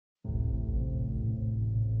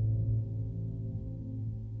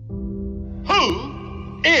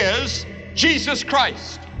is Jesus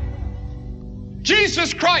Christ.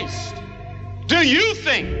 Jesus Christ, do you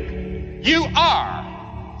think you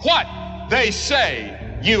are what they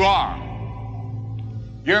say you are?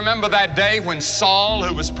 You remember that day when Saul,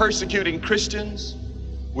 who was persecuting Christians,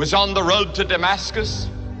 was on the road to Damascus,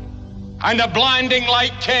 and a blinding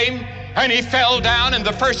light came, and he fell down, and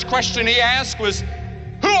the first question he asked was,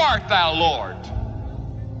 "Who art thou, Lord?"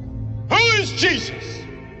 Who is Jesus?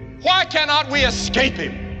 Why cannot we escape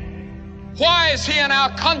him? Why is he in our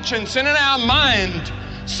conscience and in our mind,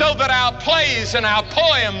 so that our plays and our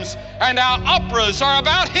poems and our operas are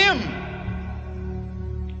about him?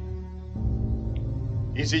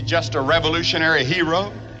 Is he just a revolutionary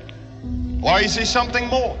hero? Or is he something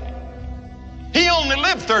more? He only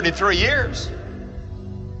lived 33 years.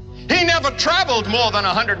 He never traveled more than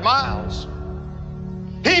 100 miles.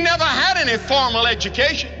 He never had any formal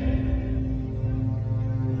education.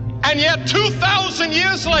 And yet 2,000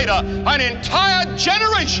 years later, an entire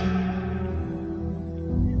generation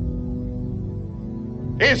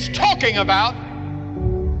is talking about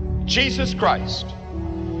Jesus Christ.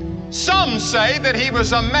 Some say that he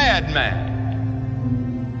was a madman.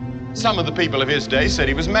 Some of the people of his day said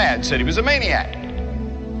he was mad, said he was a maniac.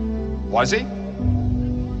 Was he?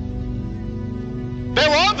 There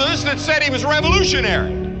were others that said he was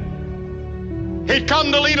revolutionary. He'd come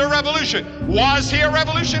to lead a revolution. Was he a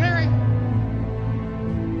revolutionary?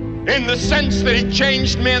 In the sense that he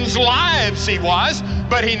changed men's lives, he was,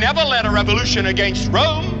 but he never led a revolution against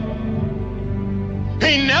Rome.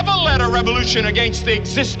 He never led a revolution against the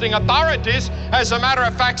existing authorities. As a matter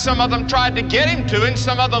of fact, some of them tried to get him to, and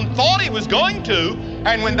some of them thought he was going to.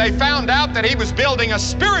 And when they found out that he was building a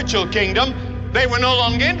spiritual kingdom, they were no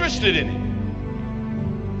longer interested in him.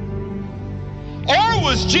 Or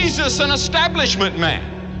was Jesus an establishment man?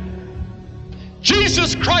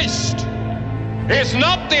 Jesus Christ is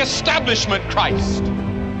not the establishment Christ.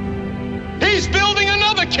 He's building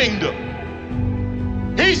another kingdom.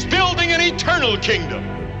 He's building an eternal kingdom.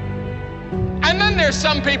 And then there's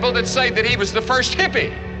some people that say that he was the first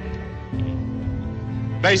hippie.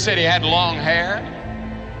 They said he had long hair,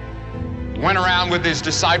 went around with his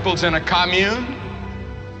disciples in a commune.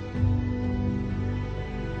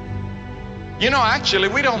 You know, actually,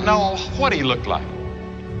 we don't know what he looked like.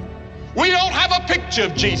 We don't have a picture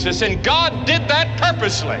of Jesus, and God did that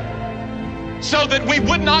purposely so that we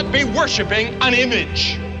would not be worshiping an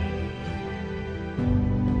image.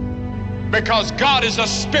 Because God is a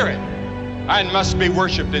spirit and must be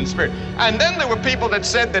worshiped in spirit. And then there were people that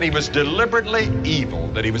said that he was deliberately evil,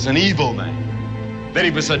 that he was an evil man, that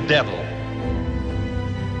he was a devil.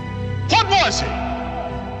 What was he?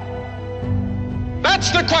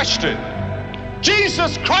 That's the question.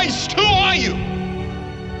 Jesus Christ, who are you?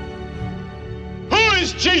 Who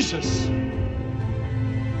is Jesus?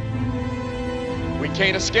 We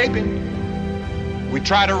can't escape him. We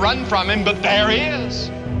try to run from him, but there he is.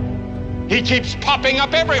 He keeps popping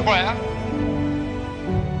up everywhere.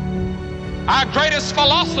 Our greatest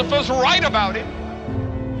philosophers write about him.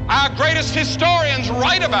 Our greatest historians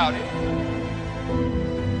write about him.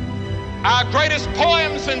 Our greatest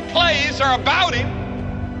poems and plays are about him.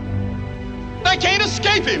 They can't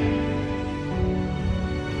escape him.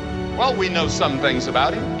 Well, we know some things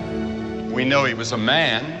about him. We know he was a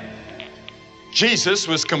man. Jesus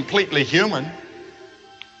was completely human.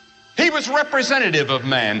 He was representative of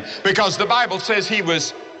man because the Bible says he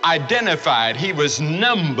was identified. He was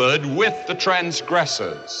numbered with the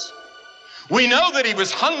transgressors. We know that he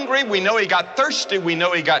was hungry. We know he got thirsty. We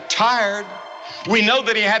know he got tired. We know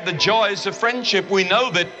that he had the joys of friendship. We know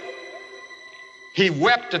that he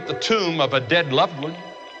wept at the tomb of a dead loved one.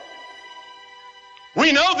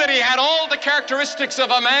 We know that he had all the characteristics of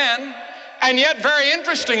a man, and yet, very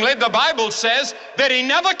interestingly, the Bible says that he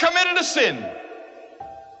never committed a sin.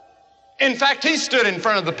 In fact, he stood in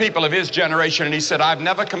front of the people of his generation and he said, I've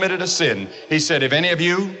never committed a sin. He said, have any of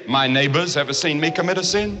you, my neighbors, ever seen me commit a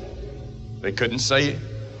sin? They couldn't say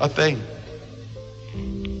a thing.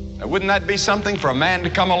 Now, wouldn't that be something for a man to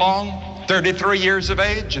come along, 33 years of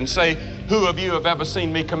age, and say, who of you have ever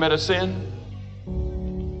seen me commit a sin?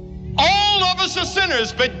 All of us are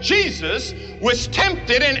sinners, but Jesus was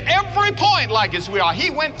tempted in every point like as we are.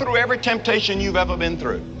 He went through every temptation you've ever been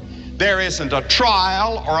through. There isn't a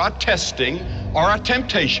trial or a testing or a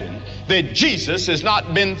temptation that Jesus has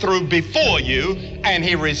not been through before you, and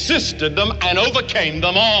he resisted them and overcame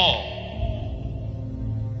them all.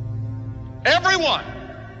 Everyone.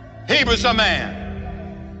 He was a man.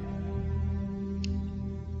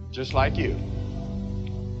 Just like you.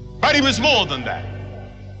 But he was more than that.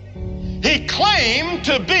 He claimed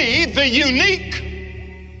to be the unique,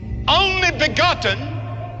 only begotten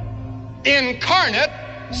incarnate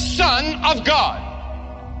Son of God.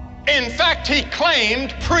 In fact, he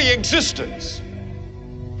claimed pre-existence.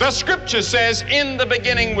 The scripture says, in the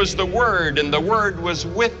beginning was the Word, and the Word was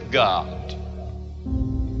with God.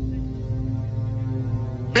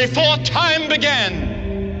 Before time began,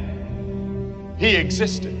 he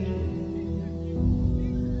existed.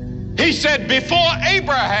 He said, before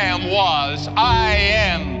Abraham was, I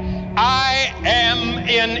am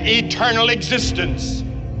in eternal existence.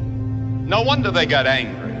 No wonder they got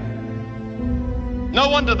angry. No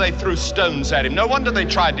wonder they threw stones at him. No wonder they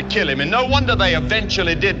tried to kill him. And no wonder they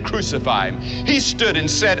eventually did crucify him. He stood and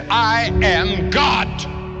said, I am God.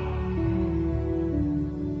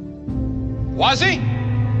 Was he?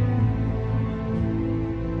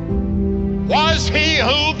 Was he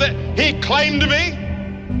who he claimed to be?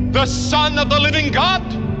 The Son of the living God?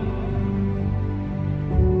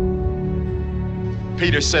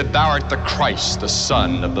 Peter said, thou art the Christ, the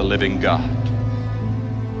Son of the living God.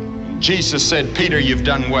 Jesus said, Peter, you've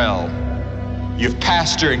done well. You've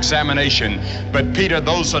passed your examination. But Peter,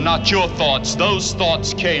 those are not your thoughts. Those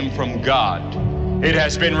thoughts came from God. It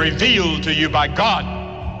has been revealed to you by God.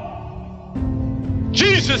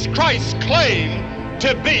 Jesus Christ claimed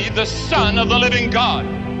to be the Son of the living God.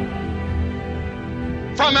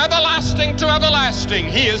 From everlasting to everlasting,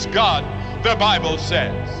 he is God, the Bible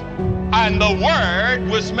says. And the Word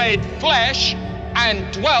was made flesh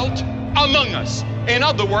and dwelt among us. In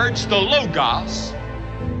other words, the Logos,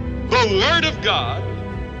 the Word of God,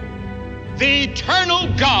 the eternal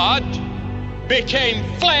God, became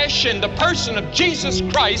flesh in the person of Jesus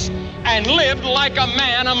Christ and lived like a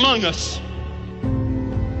man among us.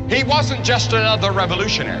 He wasn't just another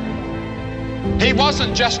revolutionary. He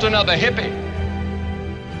wasn't just another hippie.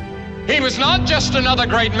 He was not just another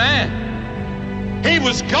great man. He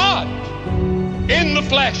was God in the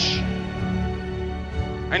flesh.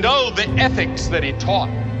 And oh, the ethics that he taught.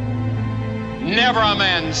 Never a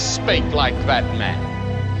man spake like that man.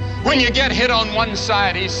 When you get hit on one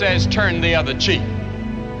side, he says, turn the other cheek.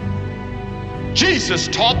 Jesus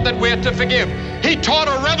taught that we're to forgive. He taught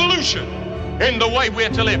a revolution in the way we're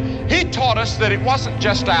to live. He taught us that it wasn't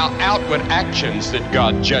just our outward actions that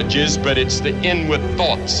God judges, but it's the inward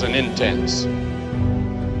thoughts and intents.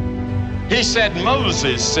 He said,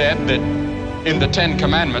 Moses said that in the 10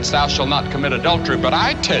 Commandments, thou shalt not commit adultery. But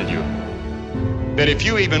I tell you that if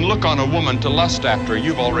you even look on a woman to lust after her,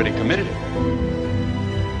 you've already committed it.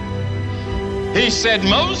 He said,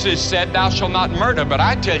 Moses said, thou shalt not murder. But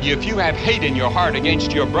I tell you, if you have hate in your heart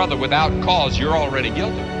against your brother without cause, you're already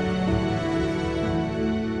guilty.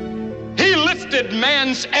 He lifted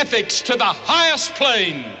man's ethics to the highest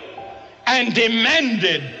plane and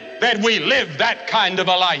demanded that we live that kind of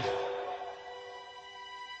a life.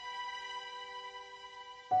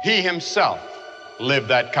 He himself lived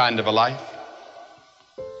that kind of a life.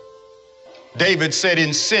 David said,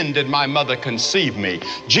 in sin did my mother conceive me.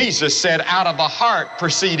 Jesus said, out of the heart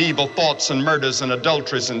proceed evil thoughts and murders and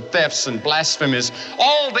adulteries and thefts and blasphemies.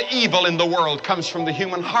 All the evil in the world comes from the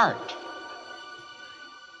human heart.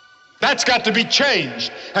 That's got to be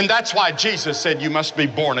changed. And that's why Jesus said you must be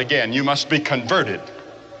born again. You must be converted.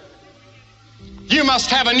 You must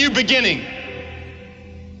have a new beginning.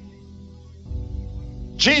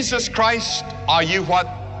 Jesus Christ, are you what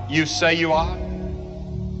you say you are?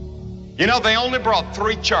 You know, they only brought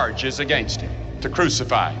 3 charges against him to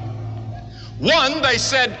crucify him. One, they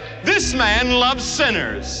said, this man loves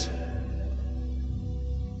sinners.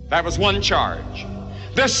 That was one charge.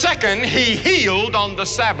 The second, he healed on the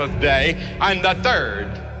Sabbath day. And the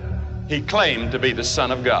third, he claimed to be the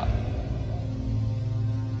Son of God.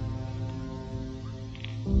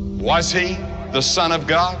 Was he the Son of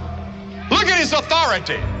God? Look at his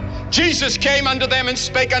authority. Jesus came unto them and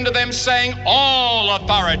spake unto them, saying, all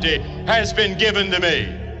authority has been given to me.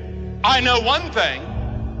 I know one thing.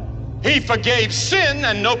 He forgave sin,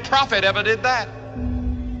 and no prophet ever did that.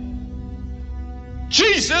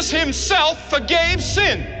 Jesus himself forgave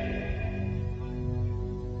sin.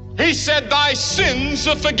 He said, thy sins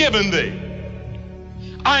are forgiven thee.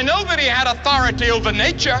 I know that he had authority over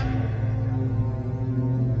nature.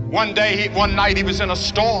 One night he was in a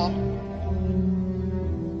storm.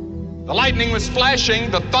 The lightning was flashing,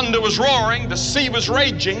 the thunder was roaring, the sea was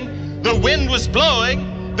raging, the wind was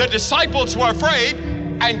blowing, the disciples were afraid,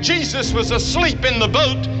 and Jesus was asleep in the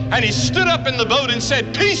boat, and he stood up in the boat and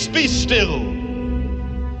said, peace be still.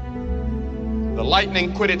 The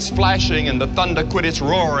lightning quit its flashing, and the thunder quit its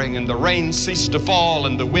roaring, and the rain ceased to fall,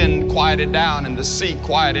 and the wind quieted down, and the sea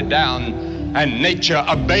quieted down, and nature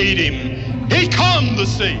obeyed him. He calmed the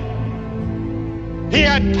sea. He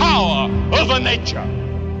had power over nature.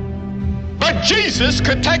 But Jesus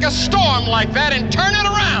could take a storm like that and turn it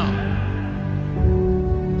around.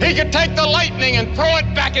 He could take the lightning and throw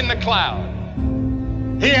it back in the cloud.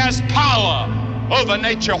 He has power over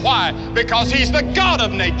nature. Why? Because he's the God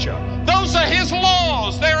of nature. Those are his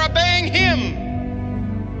laws. They're obeying him.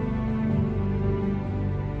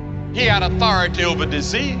 He had authority over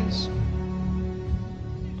disease.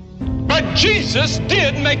 But Jesus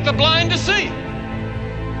did make the blind to see.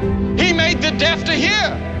 He made the deaf to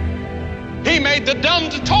hear. He made the dumb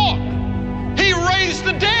to talk. He raised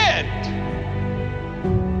the dead.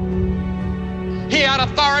 He had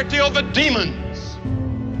authority over demons.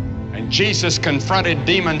 And Jesus confronted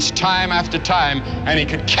demons time after time, and he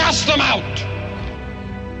could cast them out.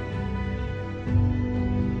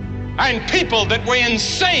 And people that were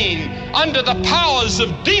insane under the powers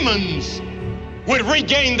of demons would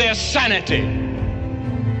regain their sanity.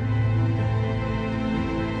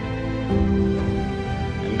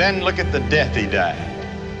 And then look at the death he died.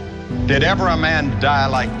 Did ever a man die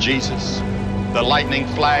like Jesus? The lightning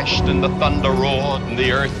flashed and the thunder roared and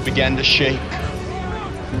the earth began to shake.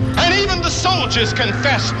 And even the soldiers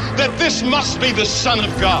confessed that this must be the Son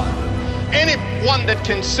of God. Anyone that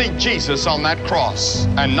can see Jesus on that cross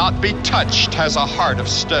and not be touched has a heart of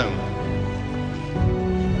stone.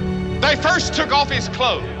 They first took off his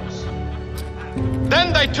clothes.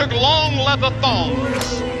 Then they took long leather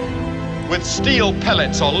thongs with steel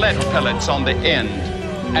pellets or lead pellets on the end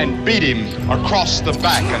and beat him across the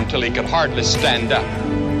back until he could hardly stand up.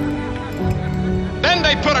 Then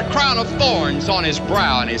they put a crown of thorns on his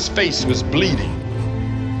brow and his face was bleeding.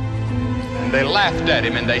 And they laughed at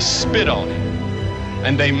him and they spit on him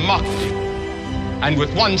and they mocked him. And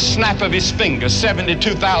with one snap of his finger,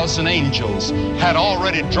 72,000 angels had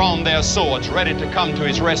already drawn their swords ready to come to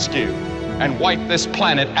his rescue and wipe this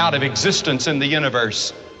planet out of existence in the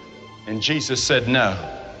universe. And Jesus said, no,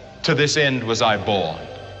 to this end was I born.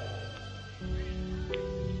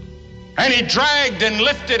 And he dragged and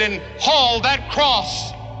lifted and hauled that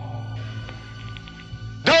cross.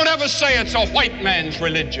 Don't ever say it's a white man's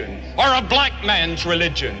religion or a black man's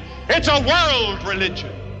religion. It's a world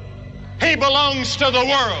religion. He belongs to the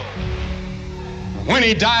world. When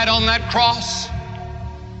he died on that cross,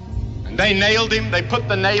 and they nailed him, they put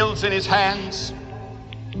the nails in his hands.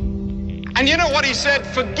 And you know what he said?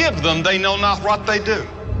 Forgive them, they know not what they do.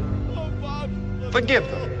 Forgive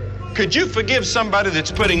them. Could you forgive somebody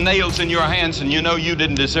that's putting nails in your hands and you know you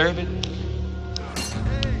didn't deserve it?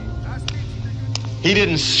 He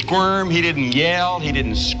didn't squirm, he didn't yell, he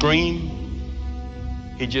didn't scream.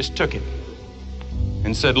 He just took it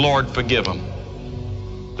and said, Lord, forgive them.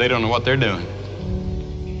 They don't know what they're doing.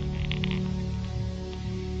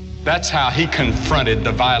 That's how he confronted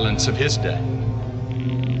the violence of his day.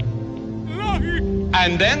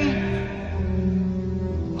 And then,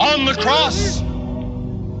 on the cross,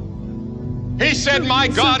 he said, my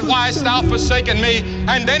God, why hast thou forsaken me?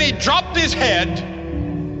 And then he dropped his head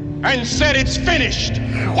and said, it's finished.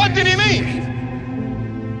 What did he mean?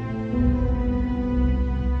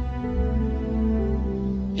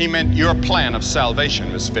 He meant your plan of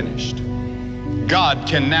salvation was finished. God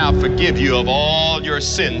can now forgive you of all your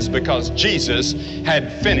sins because Jesus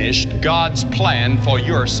had finished God's plan for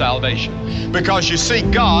your salvation. Because you see,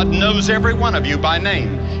 God knows every one of you by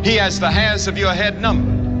name. He has the hairs of your head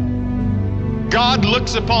numbered. God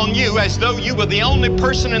looks upon you as though you were the only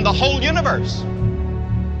person in the whole universe.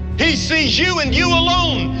 He sees you and you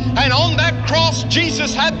alone. And on that cross,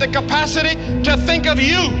 Jesus had the capacity to think of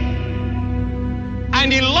you.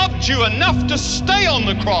 And he loved you enough to stay on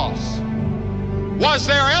the cross. Was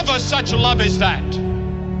there ever such love as that?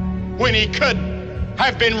 When he could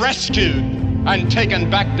have been rescued and taken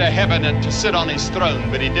back to heaven and to sit on his throne,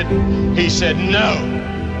 but he didn't. He said, no,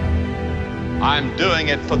 I'm doing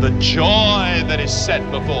it for the joy that is set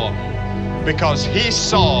before me. Because he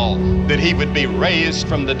saw that he would be raised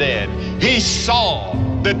from the dead. He saw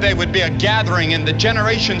that there would be a gathering in the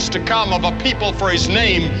generations to come of a people for his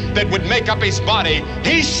name that would make up his body.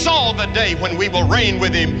 He saw the day when we will reign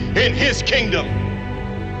with him in his kingdom.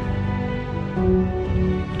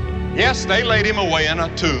 Yes, they laid him away in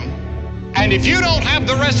a tomb. And if you don't have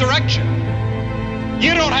the resurrection,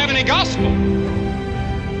 you don't have any gospel.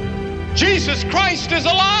 Jesus Christ is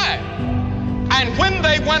alive. And when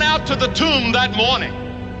they went out to the tomb that morning,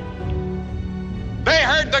 they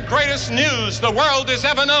heard the greatest news the world has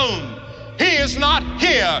ever known. He is not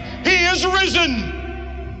here. He is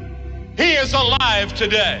risen. He is alive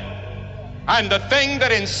today. And the thing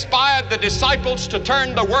that inspired the disciples to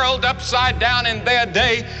turn the world upside down in their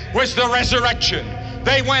day was the resurrection.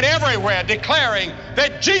 They went everywhere declaring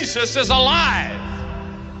that Jesus is alive.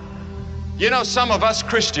 You know, some of us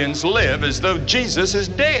Christians live as though Jesus is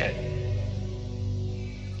dead.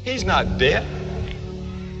 He's not dead.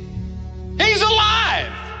 He's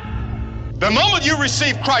alive. The moment you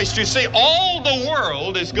receive Christ, you see all the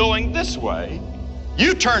world is going this way.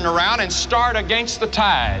 You turn around and start against the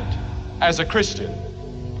tide as a Christian.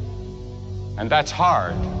 And that's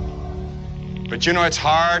hard. But you know, it's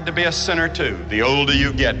hard to be a sinner too, the older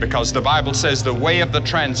you get, because the Bible says the way of the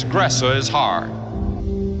transgressor is hard.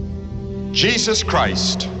 Jesus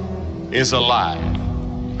Christ is alive.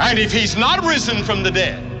 And if he's not risen from the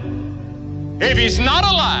dead, if he's not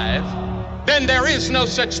alive, then there is no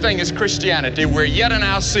such thing as Christianity. We're yet in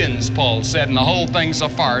our sins, Paul said, and the whole thing's a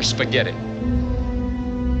farce. Forget it.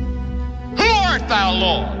 Who art thou,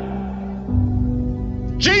 Lord?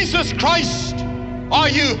 Jesus Christ, are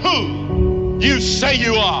you who you say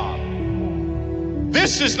you are?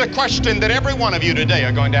 This is the question that every one of you today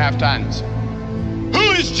are going to have to answer.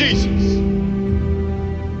 Who is Jesus?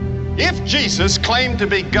 If Jesus claimed to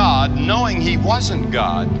be God knowing he wasn't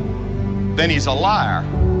God, then he's a liar.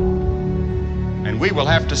 And we will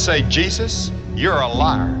have to say, Jesus, you're a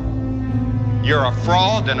liar. You're a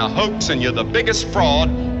fraud and a hoax, and you're the biggest fraud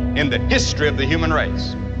in the history of the human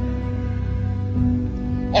race.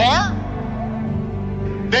 Or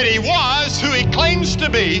that he was who he claims to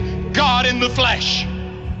be, God in the flesh.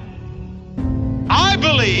 I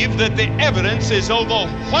believe that the evidence is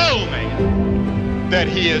overwhelming that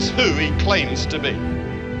he is who he claims to be,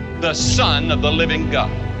 the Son of the living God.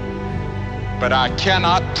 But I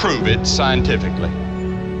cannot prove it scientifically.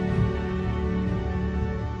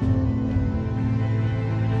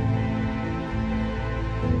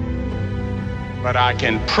 But I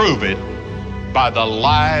can prove it by the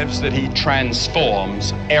lives that he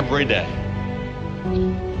transforms every day.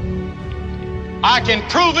 I can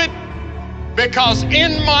prove it because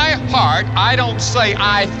in my heart, I don't say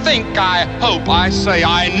I think, I hope, I say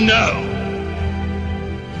I know.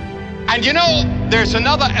 And you know, there's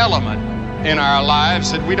another element in our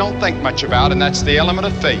lives that we don't think much about, and that's the element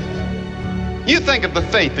of faith. You think of the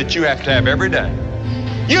faith that you have to have every day.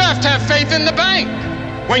 You have to have faith in the bank.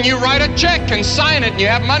 When you write a check and sign it and you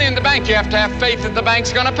have money in the bank, you have to have faith that the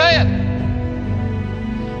bank's going to pay it.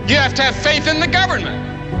 You have to have faith in the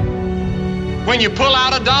government. When you pull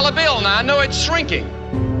out a dollar bill, now I know it's shrinking,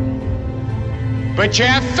 but you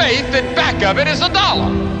have faith that back of it is a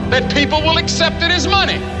dollar, that people will accept it as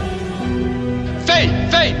money. Faith,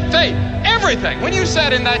 faith, faith, everything. When you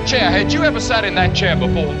sat in that chair, had you ever sat in that chair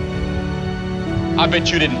before? I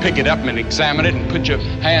bet you didn't pick it up and examine it and put your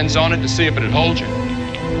hands on it to see if it would hold you.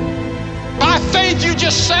 By faith, you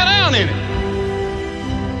just sat down in it.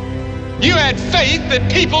 You had faith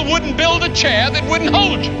that people wouldn't build a chair that wouldn't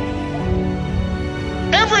hold you.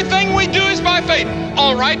 Everything we do is by faith.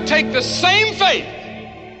 All right, take the same faith,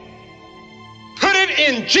 put it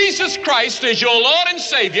in Jesus Christ as your Lord and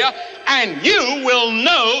Savior, and you will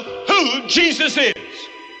know who Jesus is.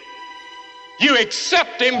 You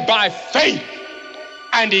accept him by faith,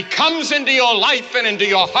 and he comes into your life and into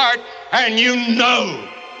your heart, and you know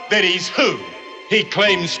that he's who he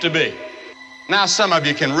claims to be. Now, some of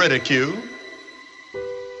you can ridicule.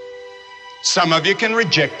 Some of you can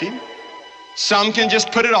reject him. Some can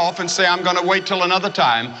just put it off and say, I'm going to wait till another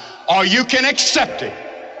time. Or you can accept him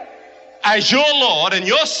as your Lord and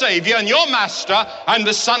your Savior and your Master and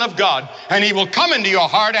the Son of God. And he will come into your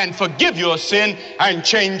heart and forgive your sin and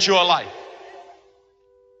change your life.